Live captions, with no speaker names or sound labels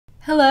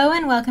Hello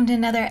and welcome to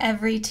another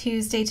Every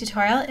Tuesday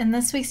tutorial. In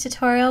this week's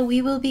tutorial,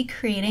 we will be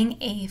creating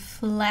a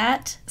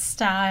flat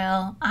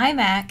style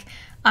iMac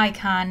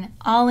icon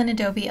all in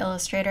Adobe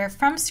Illustrator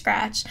from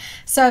scratch.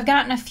 So I've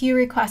gotten a few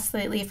requests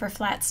lately for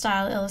flat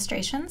style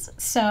illustrations.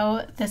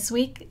 So this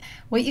week,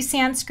 what you see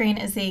on screen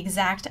is the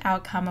exact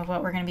outcome of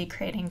what we're going to be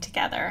creating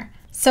together.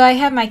 So I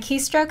have my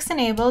keystrokes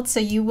enabled, so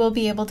you will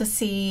be able to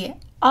see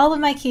all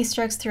of my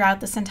keystrokes throughout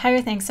this entire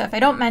thing. So if I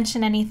don't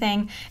mention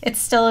anything, it's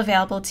still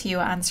available to you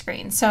on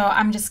screen. So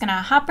I'm just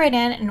gonna hop right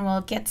in and we'll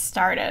get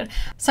started.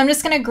 So I'm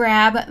just gonna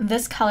grab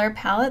this color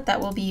palette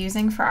that we'll be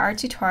using for our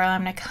tutorial.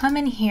 I'm gonna come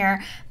in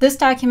here. This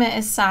document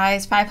is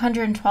size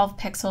 512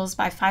 pixels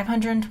by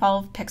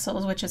 512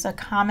 pixels, which is a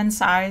common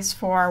size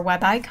for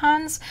web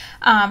icons.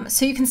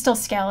 So you can still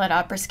scale it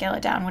up or scale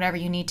it down, whatever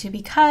you need to,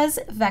 because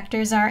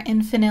vectors are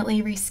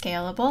infinitely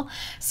rescalable.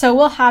 So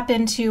we'll hop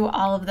into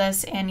all of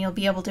this and you'll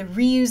be able to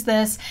reuse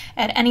this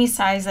at any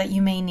size that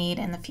you may need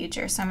in the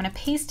future. So I'm going to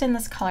paste in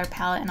this color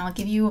palette and I'll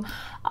give you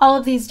all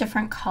of these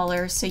different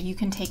colors so you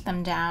can take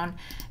them down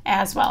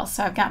as well.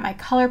 So I've got my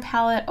color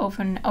palette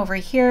open over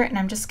here and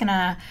I'm just going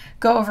to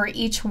go over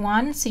each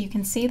one so you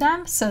can see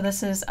them. So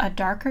this is a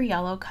darker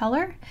yellow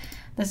color.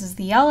 This is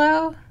the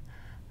yellow,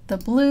 the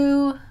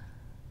blue,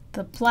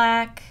 the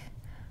black,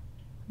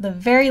 the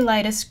very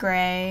lightest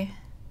gray,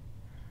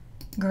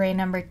 gray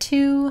number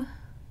 2,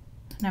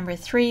 number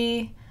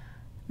 3,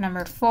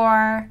 number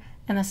 4,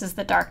 and this is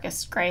the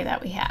darkest gray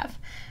that we have.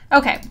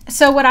 Okay,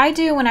 so what I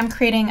do when I'm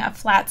creating a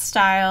flat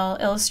style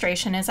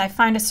illustration is I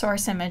find a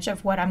source image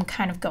of what I'm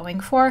kind of going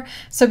for.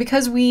 So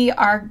because we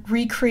are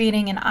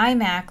recreating an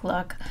iMac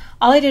look,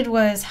 all I did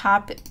was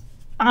hop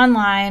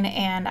online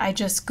and I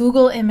just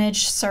Google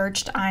image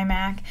searched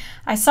iMac.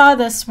 I saw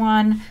this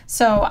one,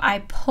 so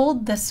I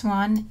pulled this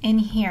one in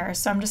here.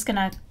 So I'm just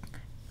gonna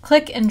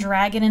click and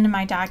drag it into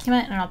my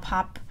document and it'll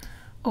pop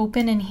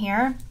open in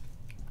here.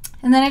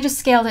 And then I just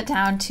scaled it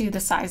down to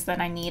the size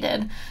that I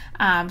needed.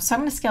 So I'm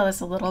going to scale this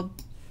a little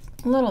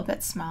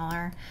bit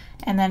smaller.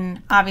 And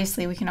then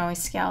obviously we can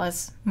always scale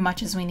as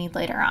much as we need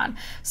later on.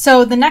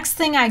 So the next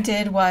thing I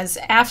did was,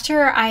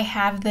 after I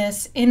have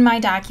this in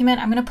my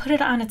document, I'm going to put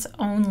it on its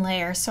own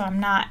layer so I'm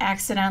not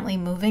accidentally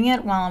moving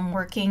it while I'm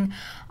working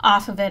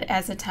off of it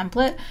as a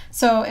template.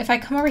 So if I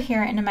come over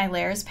here into my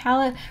layers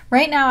palette,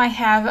 right now I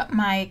have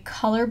my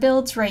color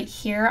builds right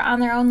here on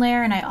their own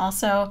layer, and I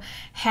also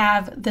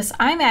have this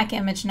iMac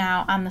image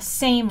now on the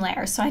same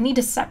layer. So I need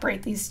to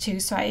separate these two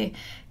so I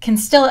can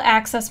still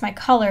access my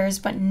colors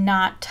but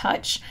not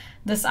touch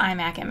this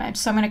iMac image.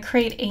 So I'm going to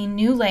create a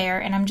new layer,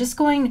 and I'm just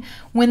going,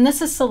 when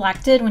this is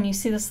selected, when you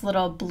see this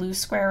little blue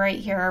square right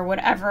here, or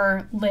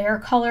whatever layer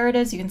color it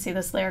is, you can see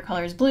this layer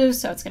color is blue,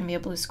 so it's going to be a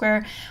blue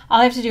square.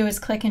 All I have to do is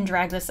click and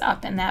drag this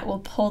up and that will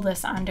pull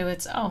this onto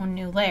its own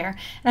new layer.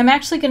 And I'm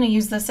actually going to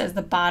use this as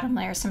the bottom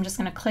layer, so I'm just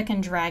going to click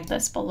and drag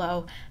this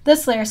below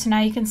this layer. So now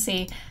you can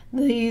see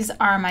these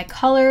are my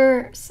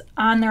colors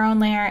on their own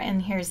layer,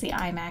 and here's the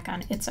iMac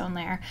on its own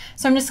layer.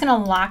 So I'm just going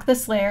to lock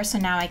this layer so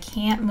now I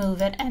can't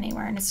move it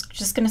anywhere, and it's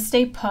just going to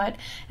stay put. And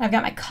I've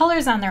got my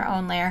colors on their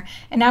own layer,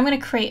 and now I'm going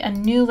to create a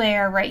new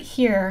layer right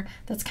here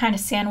that's kind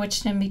of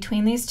sandwiched in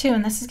between these two,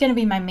 and this is going to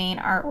be my main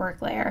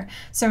artwork layer.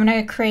 So I'm going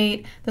to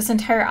create this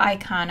entire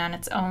icon on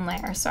its own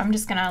layer. So I'm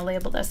just going to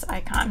label this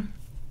icon.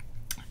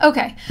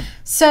 Okay,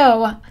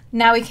 so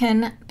now we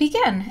can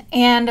begin.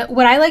 And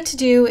what I like to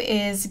do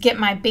is get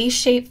my base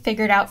shape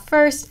figured out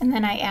first, and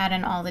then I add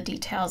in all the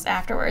details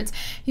afterwards.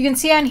 You can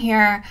see on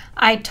here,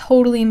 I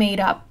totally made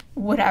up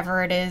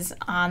whatever it is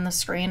on the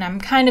screen. I'm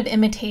kind of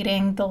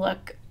imitating the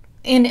look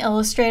in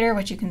Illustrator,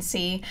 which you can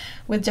see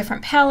with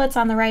different palettes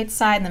on the right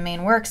side, the main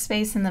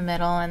workspace in the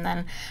middle, and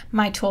then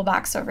my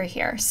toolbox over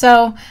here.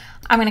 So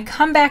I'm going to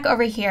come back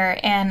over here,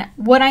 and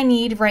what I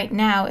need right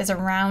now is a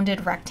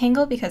rounded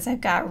rectangle because I've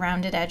got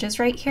rounded edges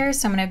right here.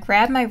 So I'm going to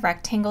grab my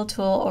rectangle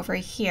tool over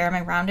here,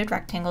 my rounded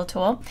rectangle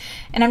tool,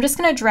 and I'm just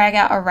going to drag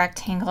out a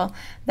rectangle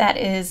that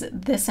is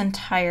this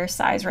entire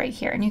size right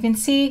here. And you can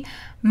see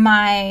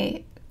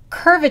my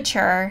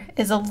curvature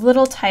is a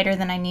little tighter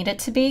than I need it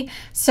to be,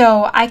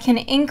 so I can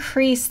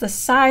increase the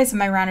size of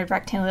my rounded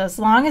rectangle as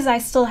long as I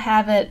still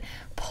have it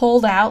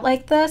pulled out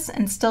like this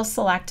and still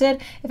selected.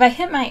 If I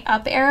hit my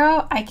up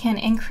arrow, I can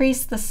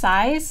increase the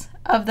size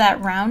of that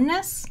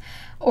roundness,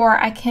 or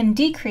I can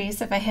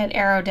decrease, if I hit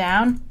arrow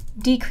down,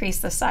 decrease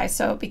the size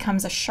so it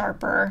becomes a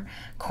sharper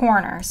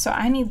corner. So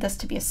I need this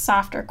to be a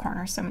softer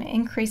corner, so I'm going to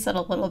increase it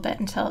a little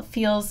bit until it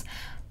feels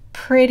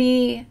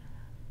pretty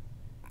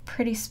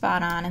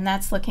spot on, and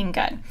that's looking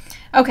good.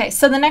 Okay,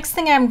 so the next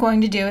thing I'm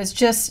going to do is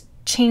just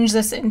change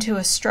this into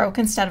a stroke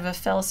instead of a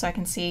fill so I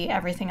can see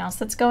everything else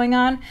that's going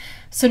on.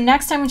 So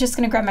next I'm just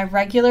going to grab my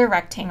regular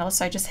rectangle,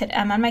 so I just hit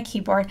M on my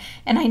keyboard,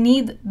 and I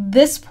need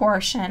this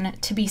portion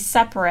to be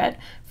separate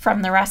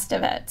from the rest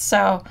of it.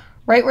 So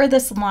right where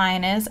this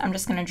line is, I'm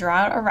just going to draw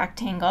out a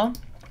rectangle,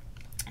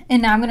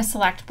 and now I'm going to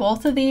select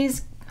both of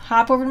these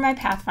hop over to my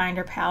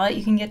Pathfinder palette.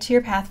 You can get to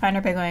your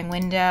Pathfinder by going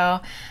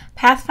Window,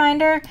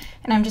 Pathfinder,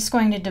 and I'm just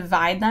going to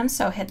divide them.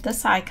 So hit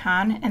this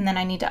icon, and then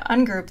I need to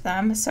ungroup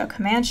them. So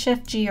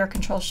Command-Shift-G or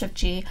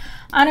Control-Shift-G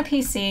on a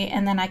PC,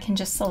 and then I can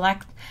just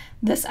select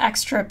this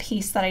extra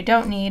piece that I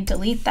don't need,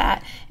 delete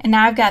that, and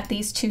now I've got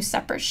these two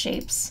separate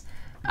shapes.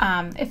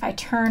 If I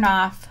turn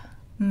off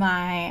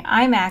my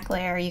iMac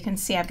layer, you can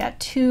see I've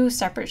got two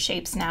separate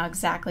shapes now,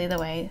 exactly the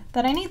way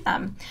that I need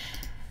them.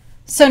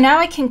 So now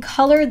I can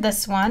color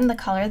this one the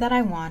color that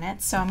I want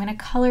it. So I'm going to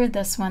color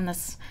this one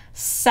this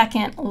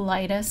second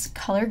lightest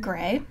color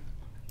gray.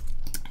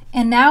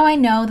 And now I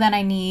know that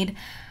I need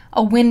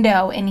a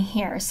window in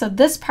here. So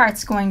this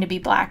part's going to be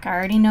black. I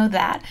already know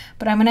that,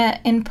 but I'm going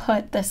to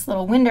input this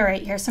little window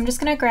right here. So I'm just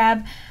going to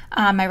grab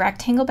my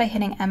rectangle by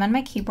hitting M on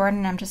my keyboard,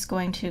 and I'm just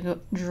going to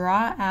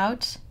draw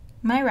out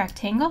my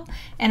rectangle,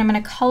 and I'm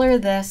going to color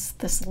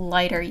this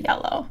lighter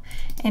yellow.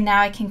 And now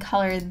I can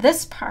color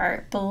this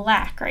part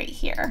black right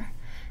here.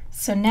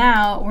 So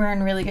now we're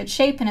in really good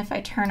shape, and if I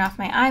turn off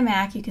my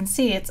iMac, you can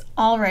see it's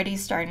already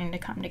starting to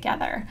come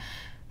together.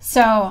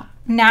 So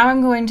now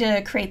I'm going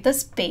to create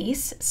this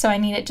base. So I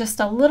need it just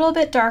a little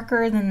bit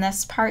darker than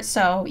this part,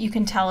 so you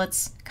can tell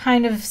it's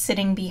kind of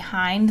sitting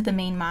behind the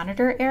main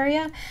monitor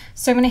area.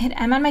 So I'm going to hit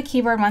M on my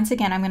keyboard once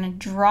again. I'm going to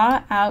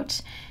draw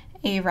out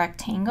a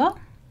rectangle.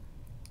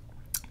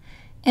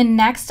 And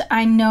next,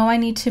 I know I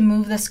need to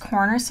move this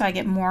corner so I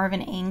get more of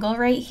an angle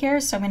right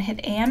here. So I'm going to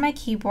hit A on my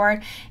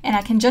keyboard, and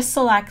I can just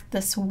select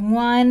this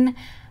one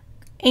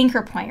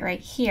anchor point right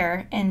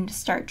here and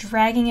start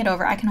dragging it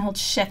over. I can hold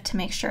Shift to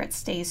make sure it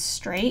stays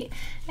straight.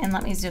 And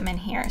let me zoom in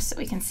here so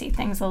we can see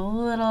things a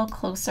little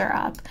closer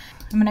up.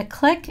 I'm going to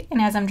click,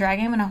 and as I'm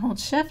dragging, I'm going to hold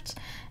Shift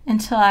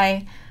until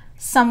I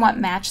somewhat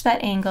match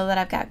that angle that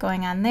I've got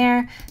going on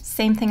there.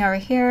 Same thing over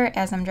here.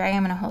 As I'm dragging,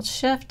 I'm going to hold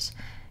Shift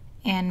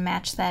and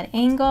match that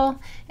angle.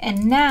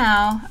 And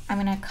now I'm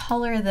going to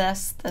color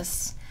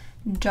this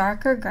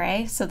darker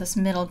gray, so this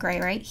middle gray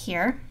right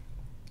here.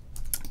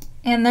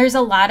 And there's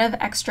a lot of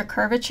extra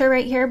curvature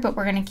right here, but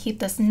we're going to keep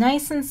this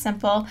nice and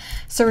simple.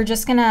 So we're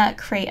just going to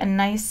create a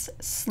nice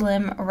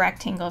slim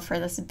rectangle for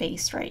this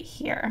base right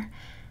here.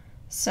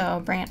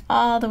 So bring it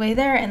all the way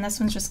there, and this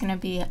one's just going to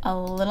be a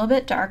little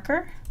bit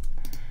darker.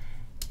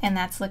 And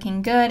that's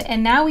looking good.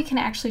 And now we can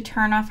actually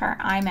turn off our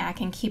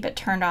iMac and keep it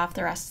turned off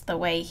the rest of the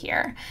way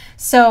here.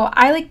 So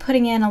I like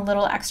putting in a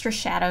little extra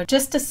shadow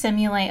just to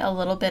simulate a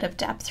little bit of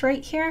depth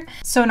right here.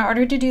 So in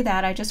order to do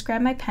that, I just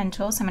grab my pen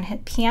tool. So I'm going to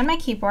hit P on my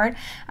keyboard.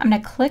 I'm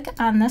going to click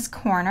on this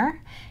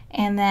corner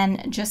and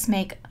then just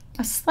make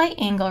a slight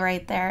angle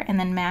right there, and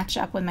then match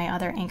up with my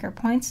other anchor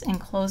points and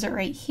close it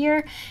right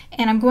here.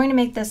 And I'm going to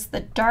make this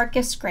the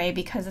darkest gray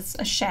because it's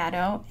a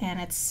shadow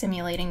and it's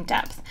simulating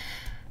depth.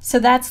 So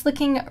that's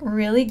looking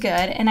really good,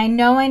 and I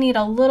know I need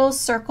a little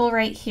circle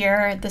right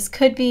here. This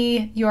could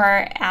be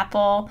your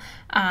Apple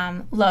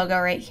logo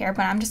right here,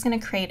 but I'm just going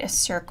to create a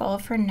circle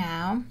for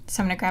now.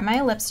 So I'm going to grab my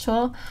ellipse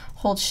tool,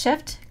 hold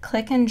Shift,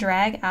 click and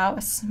drag out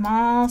a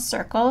small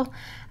circle,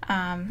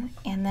 and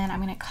then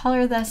I'm going to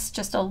color this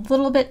just a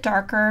little bit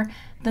darker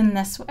than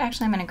this.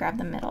 Actually, I'm going to grab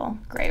the middle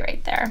gray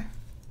right there.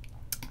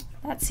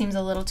 That seems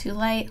a little too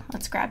light.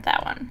 Let's grab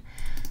that one.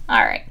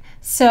 All right,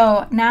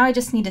 so now I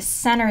just need to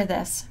center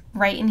this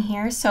right in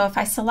here. So if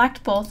I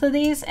select both of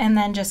these and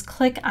then just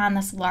click on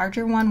this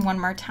larger one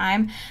more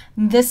time,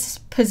 this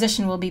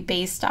position will be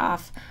based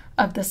off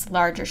of this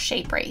larger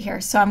shape right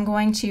here. So I'm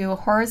going to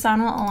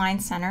horizontal align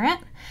center it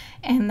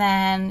and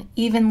then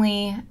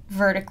evenly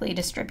vertically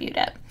distribute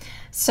it.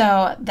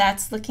 So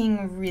that's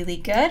looking really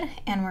good,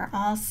 and we're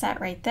all set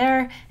right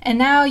there. And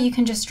now you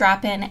can just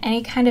drop in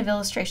any kind of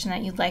illustration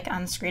that you'd like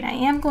on the screen. I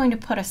am going to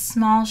put a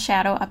small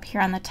shadow up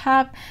here on the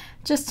top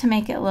just to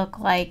make it look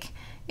like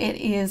it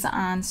is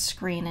on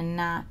screen and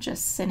not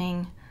just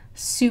sitting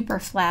super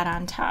flat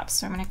on top.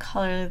 So I'm going to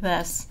color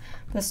this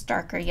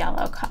darker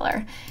yellow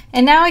color.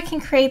 And now I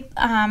can create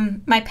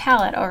my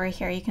palette over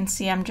here. You can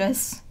see I'm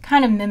just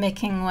kind of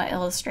mimicking what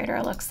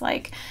Illustrator looks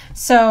like.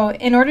 So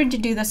in order to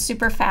do this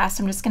super fast,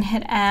 I'm just going to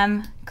hit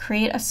M,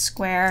 create a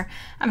square.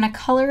 I'm going to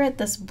color it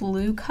this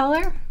blue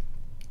color.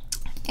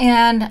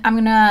 And I'm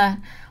going to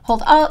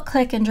hold Alt,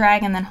 click, and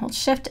drag, and then hold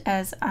Shift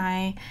as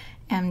I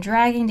am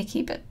dragging to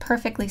keep it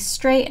perfectly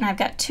straight. And I've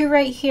got two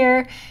right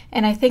here,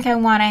 and I think I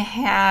want to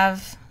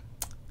have,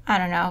 I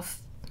don't know,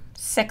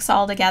 6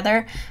 all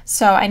together.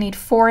 So I need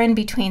 4 in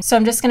between. So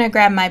I'm just going to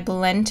grab my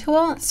blend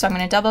tool. So I'm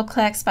going to double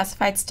click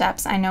specified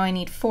steps. I know I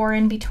need 4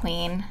 in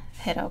between.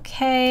 Hit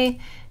OK,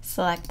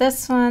 select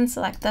this one,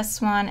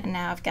 and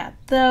now I've got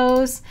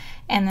those.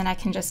 And then I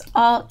can just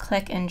Alt,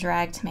 click, and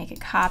drag to make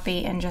it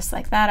copy. And just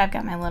like that, I've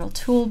got my little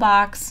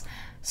toolbox.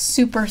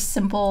 Super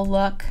simple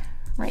look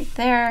right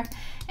there.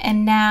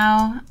 And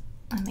now,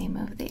 let me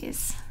move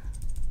these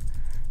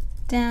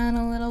down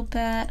a little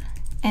bit.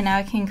 And now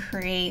I can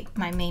create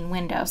my main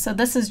window. So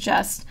this is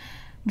just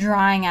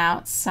drawing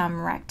out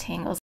some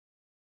rectangles.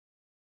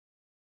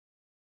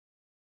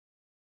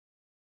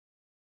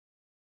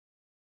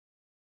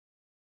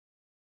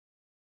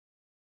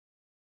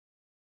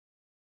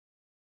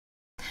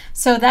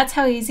 So that's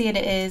how easy it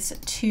is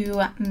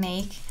to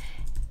make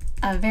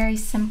a very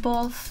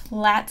simple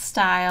flat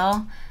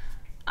style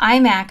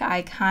iMac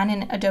icon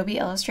in Adobe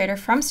Illustrator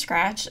from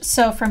scratch.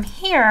 So from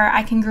here,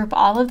 I can group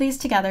all of these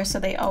together so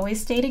they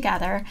always stay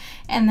together,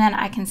 and then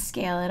I can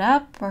scale it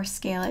up or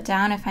scale it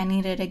down if I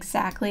needed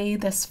exactly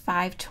this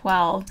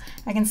 512.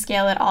 I can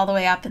scale it all the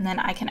way up, and then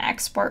I can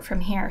export from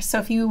here. So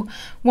if you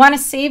want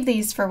to save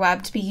these for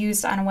web to be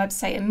used on a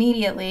website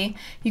immediately,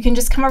 you can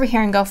just come over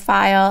here and go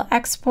File,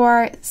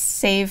 Export,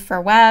 Save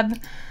for Web.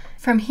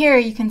 From here,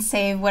 you can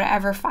save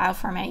whatever file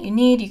format you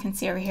need. You can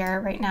see over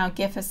here right now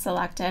GIF is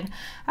selected.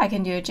 I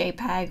can do a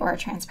JPEG or a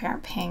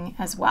transparent PNG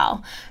as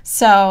well.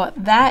 So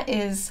that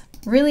is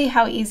really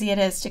how easy it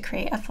is to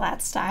create a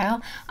flat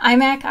style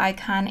iMac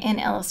icon in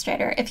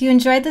Illustrator. If you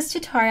enjoyed this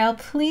tutorial,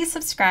 please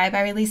subscribe.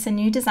 I release a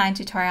new design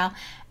tutorial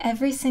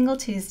every single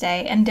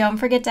Tuesday. And don't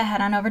forget to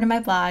head on over to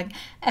my blog,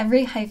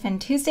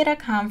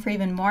 every-tuesday.com, for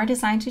even more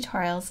design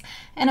tutorials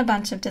and a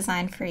bunch of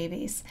design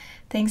freebies.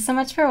 Thanks so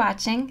much for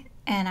watching,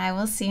 and I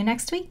will see you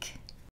next week.